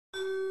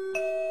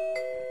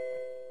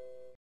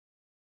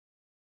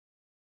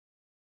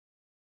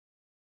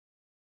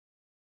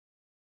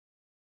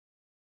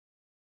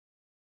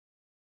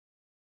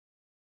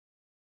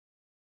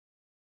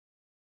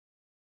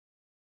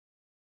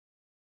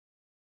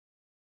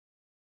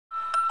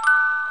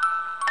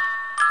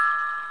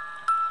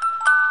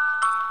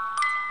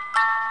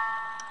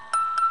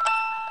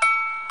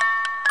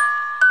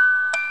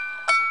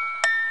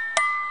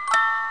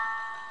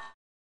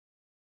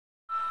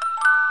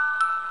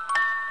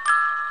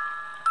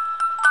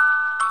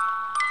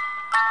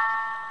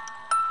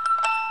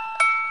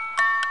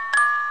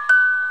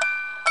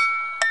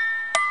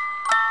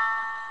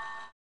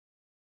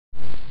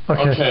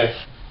Okay.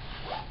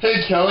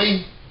 Hey,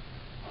 Kelly.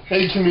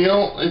 Hey,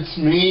 Camille. It's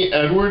me,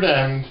 Edward,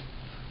 and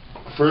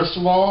first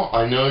of all,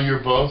 I know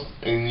you're both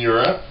in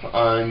Europe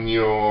on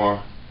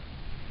your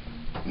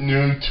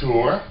new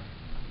tour,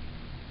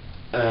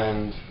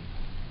 and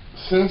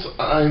since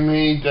I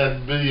made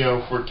that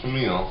video for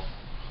Camille,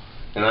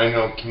 and I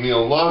know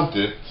Camille loved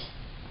it,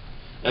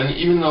 and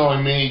even though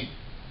I made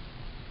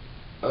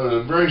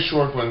a very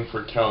short one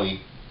for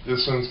Kelly,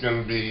 this one's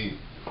going to be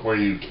for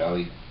you,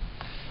 Kelly.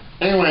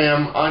 Anyway,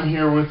 I'm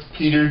here with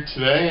Peter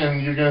today,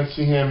 and you're going to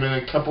see him in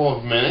a couple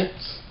of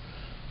minutes,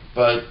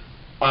 but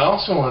I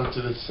also wanted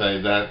to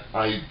say that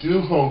I do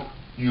hope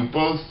you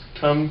both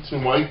come to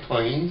White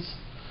Plains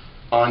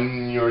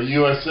on your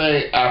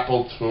USA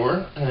Apple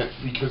tour,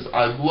 because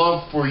I'd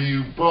love for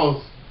you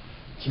both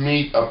to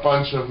meet a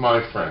bunch of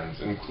my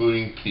friends,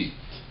 including Pete.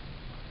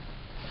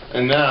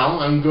 And now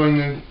I'm going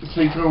to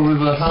take over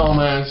the helm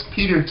as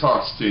Peter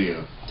talks to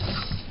you.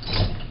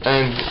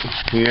 And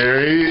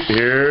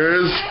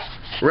here's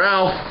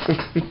Ralph.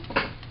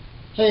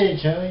 Hey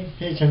Kelly,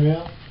 hey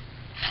Camille.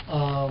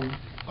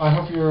 I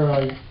hope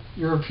your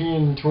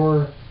European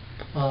tour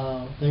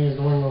thing is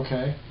going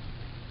okay.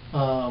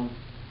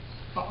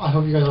 I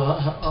hope you guys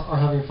are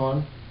having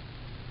fun.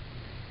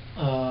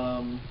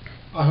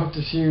 I hope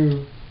to see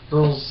you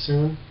girls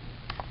soon.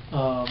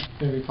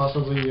 Maybe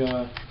possibly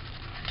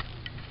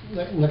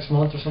next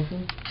month or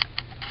something.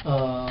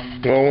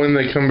 Well, when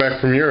they come back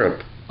from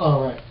Europe.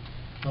 Oh, right.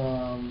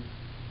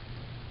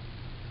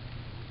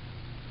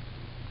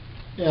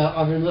 Yeah,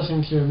 I've been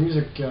listening to your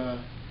music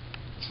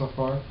so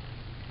far,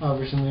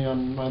 recently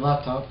on my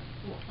laptop.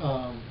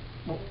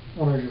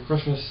 One of your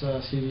Christmas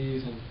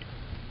CDs and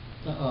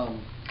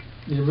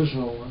the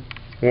original one.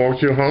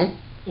 Walk You Home?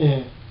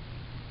 Yeah.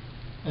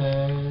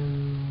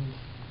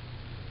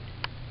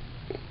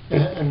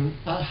 And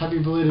happy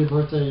belated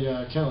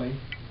birthday, Kelly.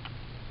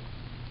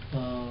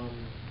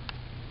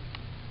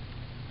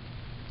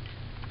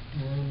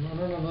 And I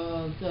don't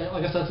know,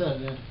 I guess that's it,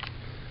 yeah.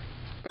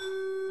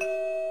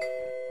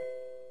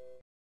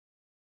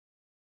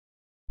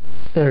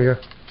 There you go.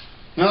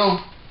 No.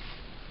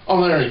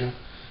 Oh, there you go.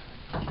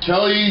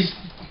 Kelly's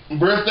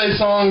birthday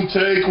song,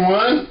 take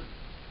one.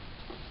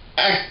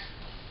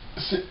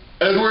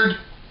 Edward,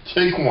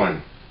 take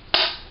one.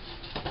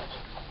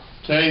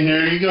 Okay,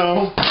 here you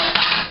go.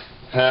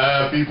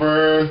 Happy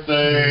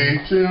birthday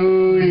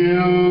to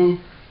you.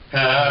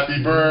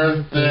 Happy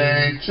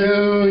birthday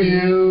to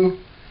you.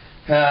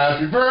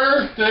 Happy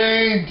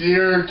birthday,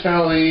 dear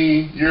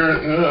Kelly. You're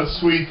a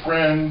sweet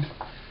friend.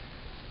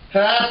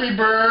 Happy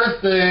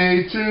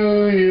birthday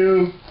to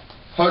you.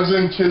 Hugs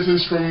and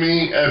kisses from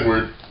me,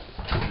 Edward.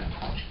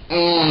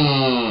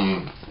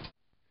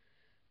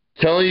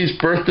 Kelly's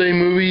birthday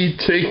movie,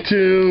 take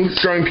two.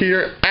 Starring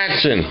Peter,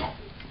 action.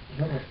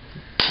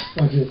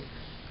 Okay.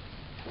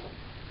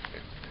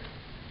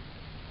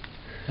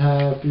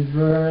 Happy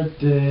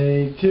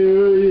birthday to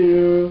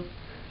you.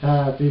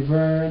 Happy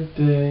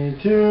birthday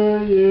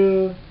to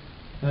you.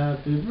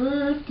 Happy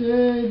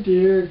birthday,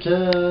 dear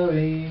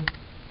Kelly.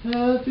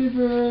 Happy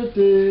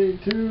birthday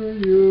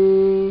to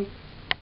you.